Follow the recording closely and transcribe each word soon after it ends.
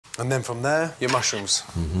And then from there, your mushrooms.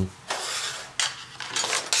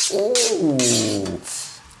 Ooh.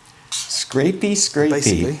 Scrapey, scrapey.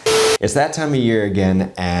 Basically. It's that time of year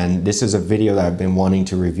again, and this is a video that I've been wanting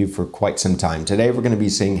to review for quite some time. Today we're going to be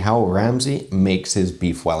seeing how Ramsay makes his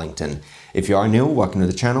beef Wellington. If you are new, welcome to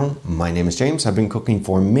the channel. My name is James. I've been cooking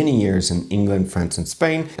for many years in England, France and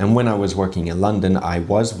Spain, and when I was working in London, I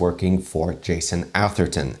was working for Jason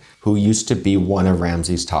Atherton, who used to be one of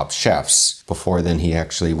Ramsay's top chefs. Before then, he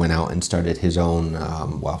actually went out and started his own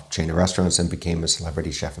chain of restaurants and became a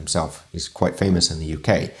celebrity chef himself. He's quite famous in the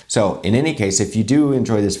UK. So in any case, if you do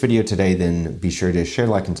enjoy this video today, then be sure to share,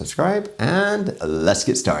 like and subscribe, and let's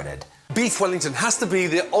get started. Beef Wellington has to be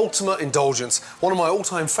the ultimate indulgence, one of my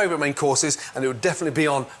all-time favourite main courses, and it would definitely be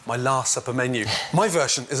on my last supper menu. My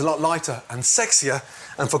version is a lot lighter and sexier,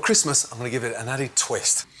 and for Christmas, I'm going to give it an added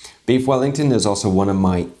twist. Beef Wellington is also one of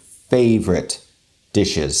my favourite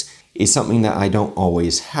dishes. It's something that I don't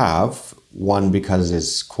always have. One, because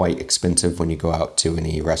it's quite expensive when you go out to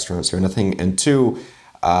any restaurants or anything, and two,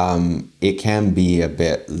 it can be a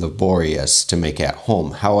bit laborious to make at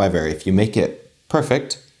home. However, if you make it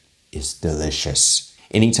perfect, it's delicious.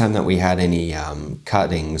 Anytime that we had any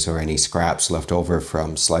cuttings or any scraps left over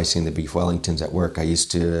from slicing the beef Wellingtons at work, I used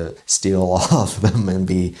to steal all of them and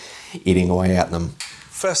be eating away at them.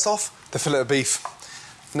 First off, the fillet of beef.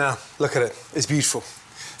 Now, look at it, it's beautiful.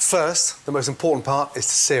 First, the most important part is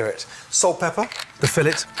to sear it. Salt, pepper. The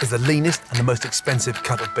fillet is the leanest and the most expensive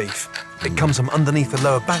cut of beef. It comes from underneath the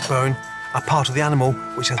lower backbone, a part of the animal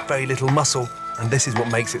which has very little muscle, and this is what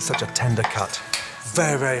makes it such a tender cut.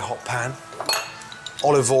 Very, very hot pan,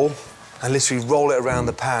 olive oil, and literally roll it around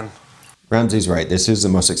the pan. Ramsay's right, this is the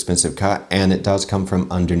most expensive cut, and it does come from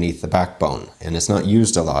underneath the backbone, and it's not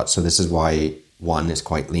used a lot, so this is why one is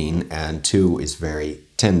quite lean and two is very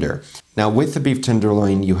tender. Now with the beef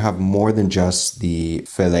tenderloin, you have more than just the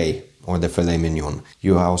fillet or the filet mignon.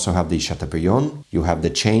 You also have the chateaubriand, you have the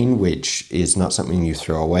chain, which is not something you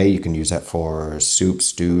throw away. You can use that for soups,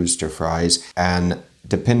 stews, stir fries, and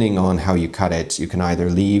depending on how you cut it, you can either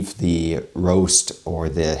leave the roast or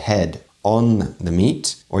the head on the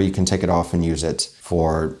meat, or you can take it off and use it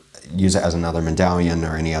as another medallion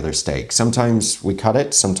or any other steak. Sometimes we cut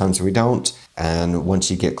it, sometimes we don't, and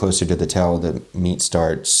once you get closer to the tail, the meat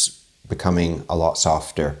starts becoming a lot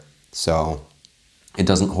softer, so it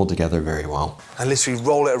doesn't hold together very well. And literally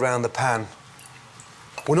roll it around the pan.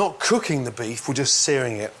 We're not cooking the beef, we're just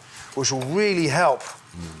searing it, which will really help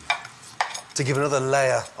to give another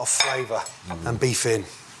layer of flavour and beef in.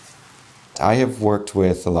 I have worked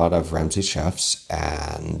with a lot of Ramsay chefs,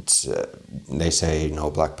 and they say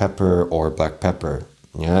no black pepper or black pepper.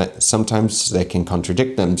 Yeah, sometimes they can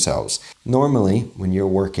contradict themselves. Normally, when you're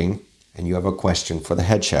working and you have a question for the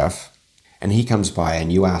head chef, and he comes by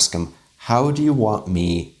and you ask him, how do you want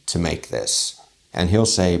me to make this? And he'll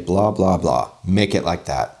say, blah, blah, blah, make it like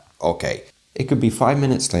that. Okay. It could be 5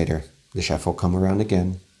 minutes later, the chef will come around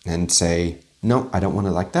again and say, no, I don't want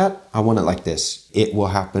it like that. I want it like this. It will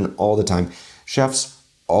happen all the time. Chefs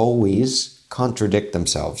always contradict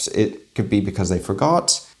themselves. It could be because they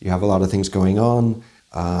forgot, you have a lot of things going on,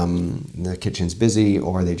 the kitchen's busy,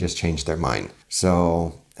 or they just changed their mind.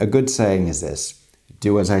 So a good saying is this: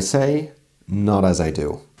 do as I say, not as I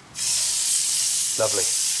do. Lovely.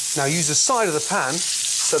 Now use the side of the pan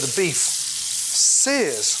so the beef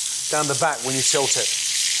sears down the back when you tilt it.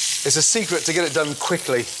 It's a secret to get it done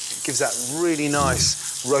quickly. It gives that really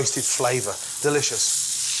nice roasted flavour.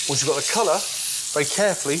 Delicious. Once you've got the colour, very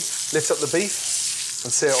carefully lift up the beef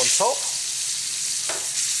and sear it on top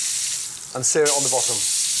and sear it on the bottom.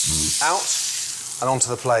 Out and onto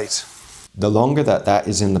the plate. The longer that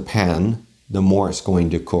is in the pan, the more it's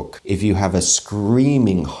going to cook. If you have a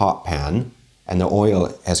screaming hot pan and the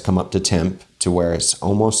oil has come up to temp to where it's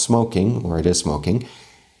almost smoking, or it is smoking,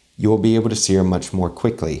 you will be able to sear much more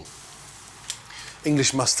quickly.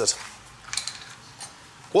 English mustard.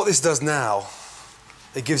 What this does now,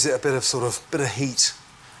 it gives it a bit of heat.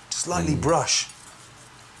 Just lightly brush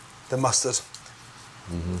the mustard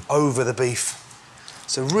over the beef.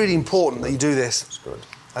 So really important that you do this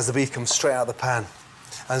as the beef comes straight out of the pan.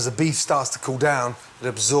 And as the beef starts to cool down, it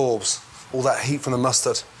absorbs all that heat from the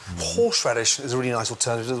mustard. Horseradish is a really nice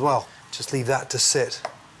alternative as well. Just leave that to sit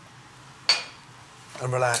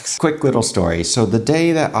and relax. Quick little story. So the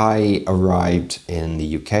day that I arrived in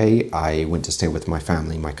the UK, I went to stay with my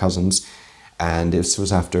family, my cousins, and this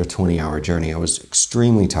was after a 20-hour journey. I was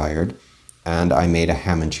extremely tired, and I made a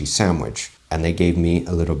ham and cheese sandwich, and they gave me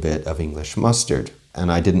a little bit of English mustard,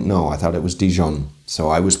 and I didn't know. I thought it was Dijon, so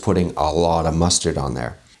I was putting a lot of mustard on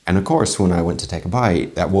there. And of course, when I went to take a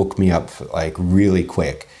bite, that woke me up like really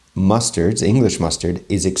quick. mustards, English mustard,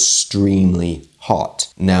 is extremely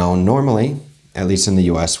hot. Now, normally, at least in the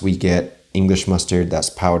US, we get English mustard that's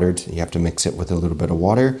powdered. You have to mix it with a little bit of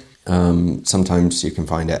water. Sometimes you can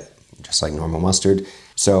find it just like normal mustard.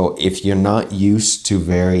 So if you're not used to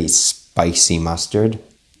very spicy mustard,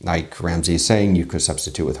 like Ramsay is saying, you could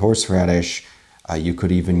substitute with horseradish. You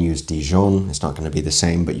could even use Dijon. It's not going to be the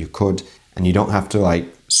same, but you could. And you don't have to like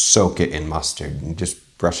soak it in mustard. You just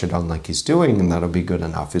brush it on like he's doing, and that'll be good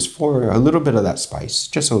enough. It's for a little bit of that spice,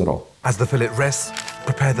 just a little. As the fillet rests,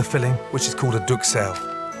 prepare the filling, which is called a duxelle.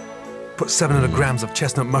 Put 700 grams of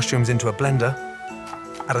chestnut mushrooms into a blender.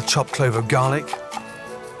 Add a chopped clove of garlic.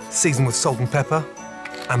 Season with salt and pepper,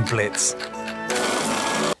 and blitz.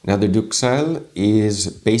 Now the duxelle is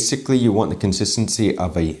basically, you want the consistency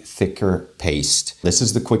of a thicker paste. This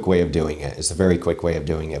is the quick way of doing it. It's a very quick way of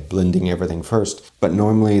doing it, blending everything first. But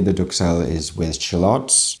normally the duxelle is with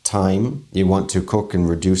shallots, thyme. You want to cook and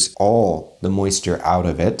reduce all the moisture out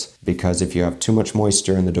of it, because if you have too much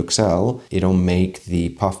moisture in the duxelle, it'll make the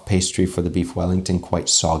puff pastry for the beef Wellington quite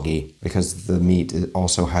soggy, because the meat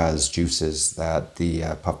also has juices that the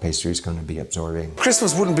puff pastry is going to be absorbing.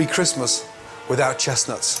 Christmas wouldn't be Christmas without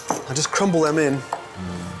chestnuts. I just crumble them in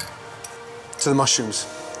to the mushrooms.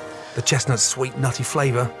 The chestnut's sweet, nutty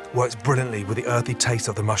flavour works brilliantly with the earthy taste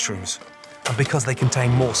of the mushrooms. And because they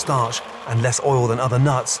contain more starch and less oil than other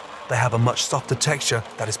nuts, they have a much softer texture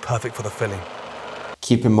that is perfect for the filling.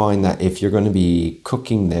 Keep in mind that if you're going to be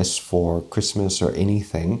cooking this for Christmas or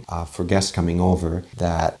anything, for guests coming over,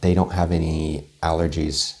 that they don't have any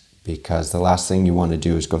allergies. Because the last thing you want to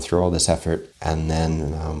do is go through all this effort and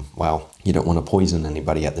then, well, you don't want to poison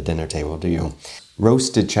anybody at the dinner table, do you?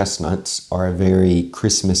 Roasted chestnuts are a very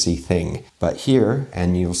Christmassy thing. But here,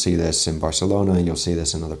 and you'll see this in Barcelona, you'll see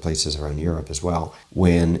this in other places around Europe as well,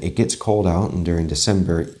 when it gets cold out and during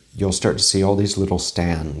December, you'll start to see all these little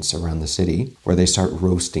stands around the city where they start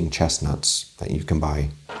roasting chestnuts that you can buy.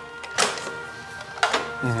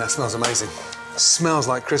 That smells amazing. Smells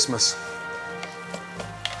like Christmas.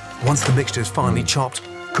 Once the mixture is finely chopped,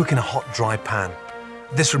 cook in a hot, dry pan.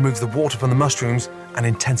 This removes the water from the mushrooms and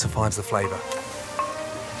intensifies the flavour.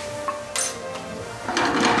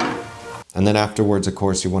 And then afterwards, of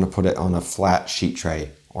course, you want to put it on a flat sheet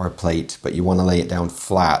tray or a plate, but you want to lay it down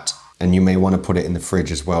flat. And you may want to put it in the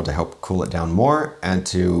fridge as well to help cool it down more and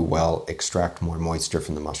to, well, extract more moisture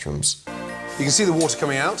from the mushrooms. You can see the water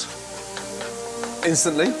coming out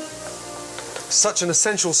instantly. Such an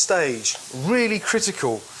essential stage, really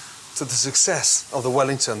critical to the success of the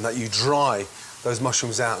Wellington, that you dry those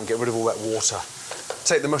mushrooms out and get rid of all that water.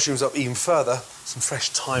 Take the mushrooms up even further, some fresh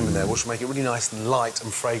thyme in there, which will make it really nice and light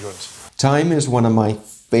and fragrant. Thyme is one of my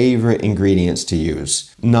favorite ingredients to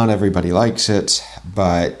use. Not everybody likes it,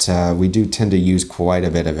 but we do tend to use quite a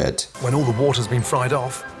bit of it. When all the water's been fried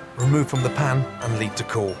off, remove from the pan and leave to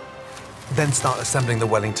cool. Then start assembling the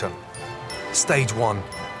Wellington. Stage 1,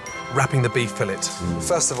 wrapping the beef fillet.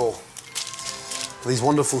 First of all, these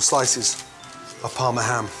wonderful slices of Parma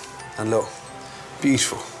ham. And look,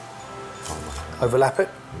 beautiful. Overlap it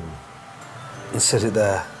and set it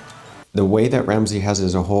there. The way that Ramsay has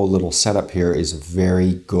his whole little setup here is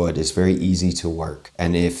very good. It's very easy to work.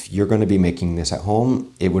 And if you're going to be making this at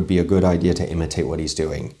home, it would be a good idea to imitate what he's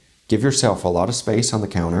doing. Give yourself a lot of space on the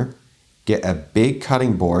counter. Get a big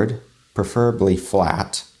cutting board, preferably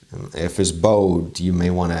flat. If it's bowed, you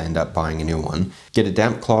may want to end up buying a new one. Get a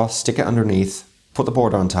damp cloth, stick it underneath, put the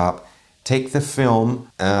board on top, take the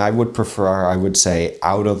film, I would say,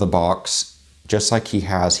 out of the box, just like he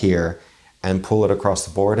has here, and pull it across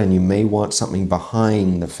the board, and you may want something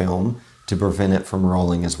behind the film to prevent it from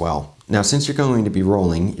rolling as well. Now, since you're going to be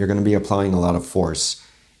rolling, you're going to be applying a lot of force.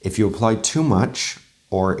 If you apply too much,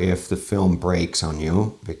 or if the film breaks on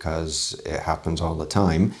you, because it happens all the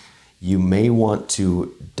time, you may want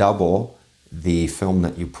to double the film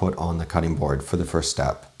that you put on the cutting board for the first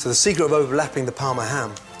step. So the secret of overlapping the Parma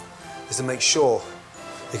ham is to make sure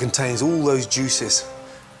it contains all those juices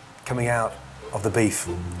coming out of the beef.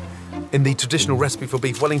 In the traditional recipe for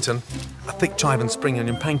beef Wellington, a thick chive and spring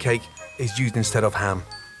onion pancake is used instead of ham.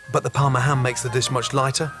 But the Parma ham makes the dish much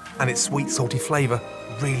lighter, and its sweet, salty flavour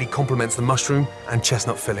really complements the mushroom and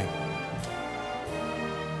chestnut filling.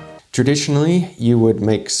 Traditionally, you would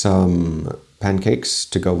make some pancakes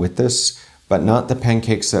to go with this, but not the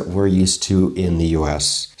pancakes that we're used to in the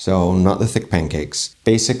US. So not the thick pancakes.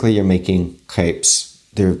 Basically, you're making crepes.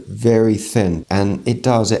 They're very thin, and it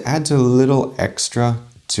adds a little extra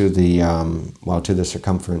to the to the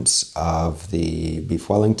circumference of the beef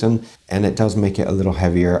Wellington, and it does make it a little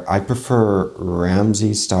heavier. I prefer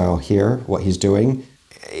Ramsay's style here, what he's doing.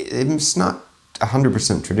 It's not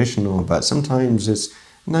 100% traditional, but sometimes it's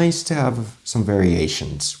nice to have some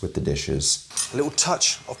variations with the dishes. A little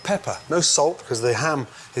touch of pepper. No salt, because the ham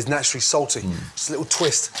is naturally salty. Just a little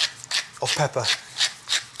twist of pepper.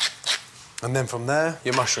 And then from there,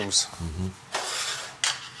 your mushrooms.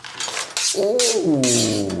 Oh,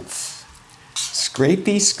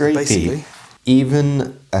 scrapey, scrapey. Basically.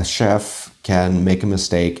 Even a chef can make a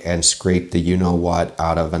mistake and scrape the you-know-what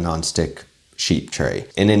out of a non-stick sheet tray.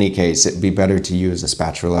 In any case, it'd be better to use a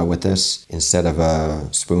spatula with this instead of a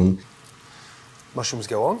spoon. Mushrooms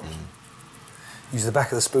go on. Use the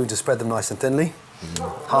back of the spoon to spread them nice and thinly.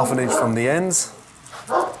 Half an inch from the ends.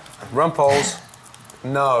 Rumples.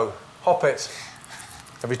 No. Hop it.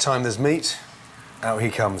 Every time there's meat, out he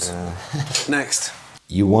comes. Next.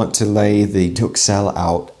 You want to lay the duxelle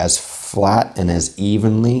out as flat and as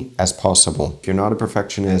evenly as possible. If you're not a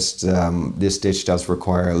perfectionist, this dish does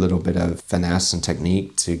require a little bit of finesse and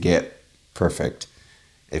technique to get perfect.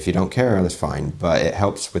 If you don't care, that's fine, but it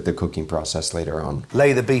helps with the cooking process later on.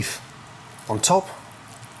 Lay the beef on top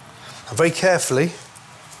and very carefully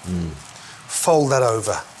fold that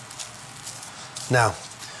over. Now,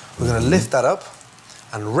 we're going to lift that up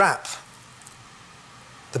and wrap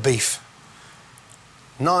the beef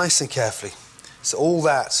nice and carefully. So all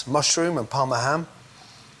that mushroom and parma ham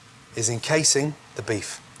is encasing the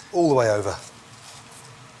beef all the way over.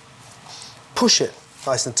 Push it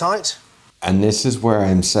nice and tight. And this is where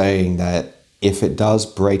I'm saying that if it does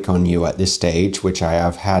break on you at this stage, which I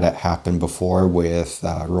have had it happen before with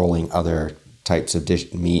rolling other types of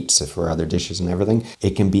meats for other dishes and everything,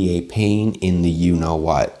 it can be a pain in the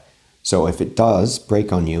you-know-what. So if it does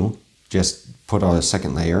break on you, just put on a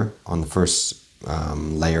second layer on the first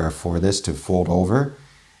layer for this to fold over,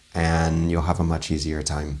 and you'll have a much easier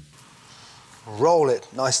time. Roll it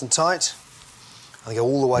nice and tight and go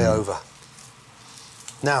all the way over.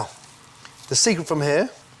 Now, the secret from here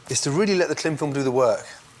is to really let the cling film do the work.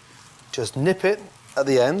 Just nip it at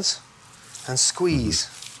the ends and squeeze.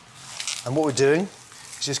 And what we're doing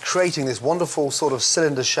is just creating this wonderful sort of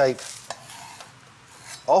cylinder shape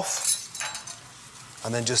off,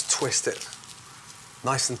 and then just twist it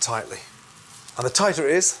nice and tightly. And the tighter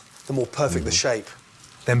it is, the more perfect the shape.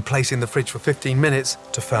 Then place in the fridge for 15 minutes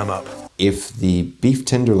to firm up. If the beef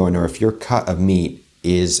tenderloin, or if your cut of meat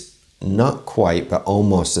is not quite but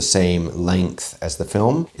almost the same length as the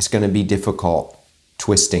film, it's going to be difficult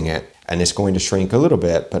twisting it, and it's going to shrink a little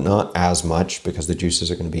bit but not as much because the juices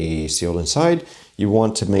are going to be sealed inside. You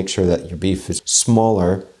want to make sure that your beef is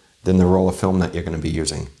smaller than the roll of film that you're going to be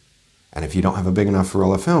using. And if you don't have a big enough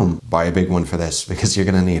roll of film, buy a big one for this because you're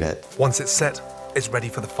going to need it. Once it's set, it's ready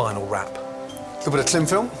for the final wrap. A little bit of cling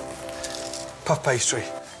film, puff pastry.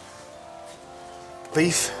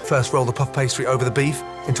 Beef. First roll the puff pastry over the beef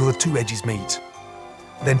until the two edges meet.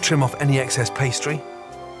 Then trim off any excess pastry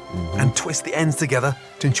and twist the ends together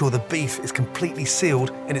to ensure the beef is completely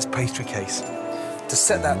sealed in its pastry case. To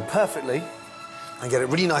set that perfectly and get it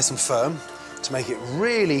really nice and firm, to make it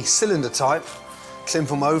really cylinder type, cling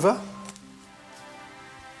film over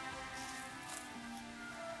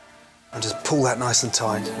and just pull that nice and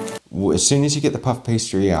tight. As soon as you get the puff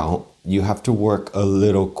pastry out, you have to work a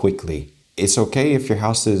little quickly. It's okay if your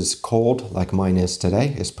house is cold, like mine is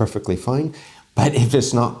today, it's perfectly fine. But if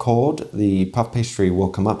it's not cold, the puff pastry will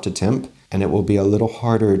come up to temp and it will be a little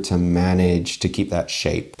harder to manage to keep that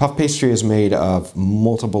shape. Puff pastry is made of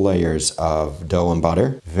multiple layers of dough and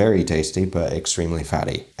butter. Very tasty, but extremely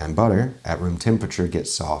fatty. And butter at room temperature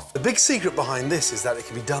gets soft. The big secret behind this is that it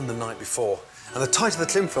can be done the night before. And the tighter the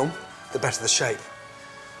cling film, the better the shape.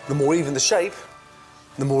 The more even the shape,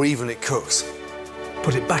 the more even it cooks.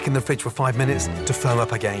 Put it back in the fridge for 5 minutes to firm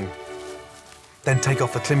up again. Then take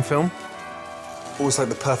off the cling film. Always like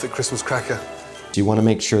the perfect Christmas cracker. You want to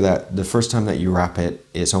make sure that the first time that you wrap it,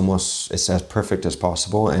 it's as perfect as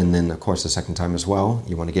possible, and then of course the second time as well.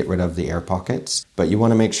 You want to get rid of the air pockets, but you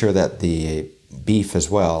want to make sure that the beef as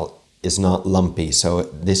well is not lumpy, so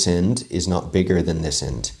this end is not bigger than this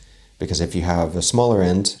end. Because if you have a smaller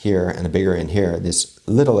end here and a bigger end here, this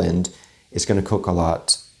little end is going to cook a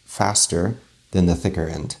lot faster than the thicker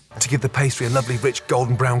end. To give the pastry a lovely rich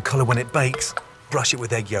golden brown colour when it bakes, brush it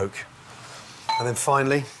with egg yolk. And then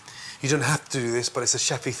finally, you don't have to do this, but it's a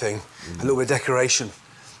chefy thing. A little bit of decoration.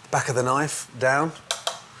 Back of the knife, down,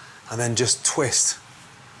 and then just twist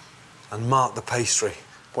and mark the pastry.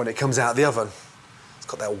 When it comes out of the oven, it's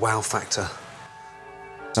got that wow factor.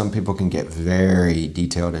 Some people can get very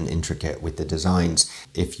detailed and intricate with the designs.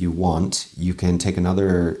 If you want, you can take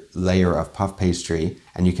another layer of puff pastry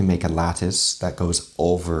and you can make a lattice that goes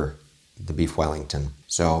over the beef Wellington.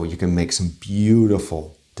 So you can make some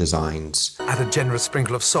beautiful designs. Add a generous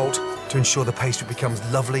sprinkle of salt to ensure the pastry becomes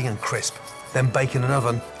lovely and crisp. Then bake in an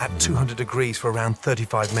oven at 200 degrees for around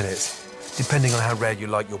 35 minutes, depending on how rare you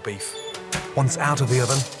like your beef. Once out of the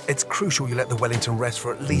oven, it's crucial you let the Wellington rest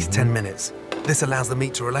for at least 10 minutes. This allows the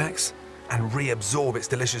meat to relax and reabsorb its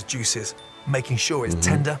delicious juices, making sure it's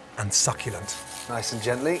tender and succulent. Nice and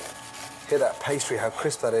gently. Hear that pastry, how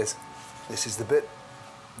crisp that is. This is the bit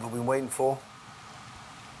we've been waiting for.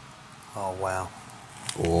 Oh, wow.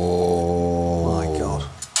 Oh my God.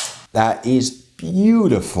 That is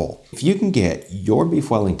beautiful. If you can get your beef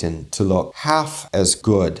Wellington to look half as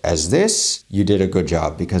good as this, you did a good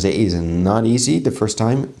job, because it is not easy the first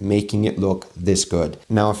time making it look this good.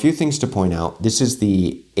 Now, a few things to point out. This is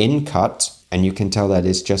the in cut, and you can tell that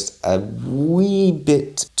it's just a wee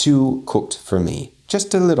bit too cooked for me.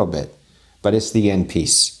 Just a little bit. But it's the end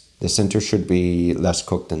piece. The center should be less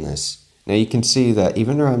cooked than this. Now you can see that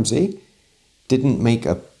even Ramsay didn't make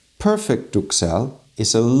a perfect duxelle.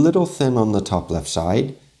 It's a little thin on the top left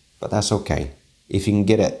side, but that's okay. If you can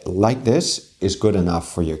get it like this, it's good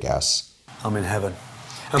enough for your guests. I'm in heaven.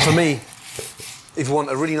 And for me, if you want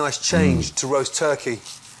a really nice change to roast turkey,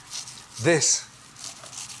 this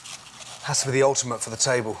has to be the ultimate for the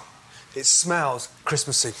table. It smells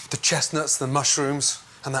Christmassy. The chestnuts, the mushrooms,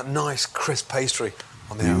 and that nice crisp pastry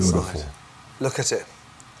on the outside. Look at it.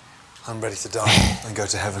 I'm ready to die and go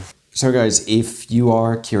to heaven. So guys, if you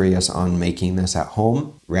are curious on making this at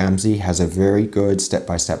home, Ramsay has a very good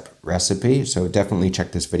step-by-step recipe, so definitely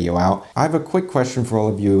check this video out. I have a quick question for all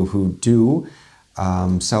of you who do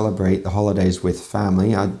celebrate the holidays with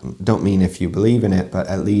family. I don't mean if you believe in it, but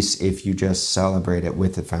at least if you just celebrate it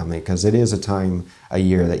with the family, because it is a time a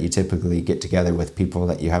year that you typically get together with people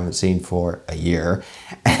that you haven't seen for a year,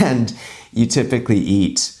 and you typically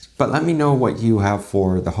eat. But let me know what you have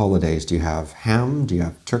for the holidays. Do you have ham? Do you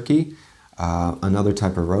have turkey? Another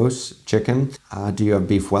type of roast? Chicken? Do you have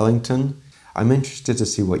beef Wellington? I'm interested to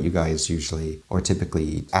see what you guys usually or typically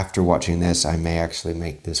eat. After watching this, I may actually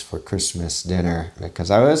make this for Christmas dinner,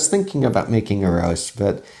 because I was thinking about making a roast,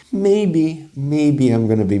 but maybe I'm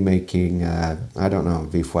going to be making, I don't know,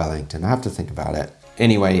 beef Wellington. I have to think about it.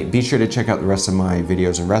 Anyway, be sure to check out the rest of my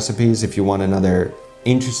videos and recipes. If you want another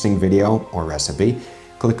interesting video or recipe,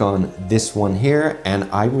 click on this one here, and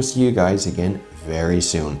I will see you guys again very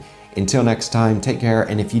soon. Until next time, take care,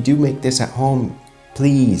 and if you do make this at home,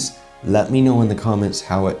 please let me know in the comments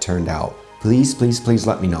how it turned out. Please, please, please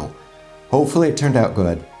let me know. Hopefully it turned out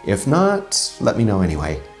good. If not, let me know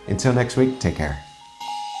anyway. Until next week, take care.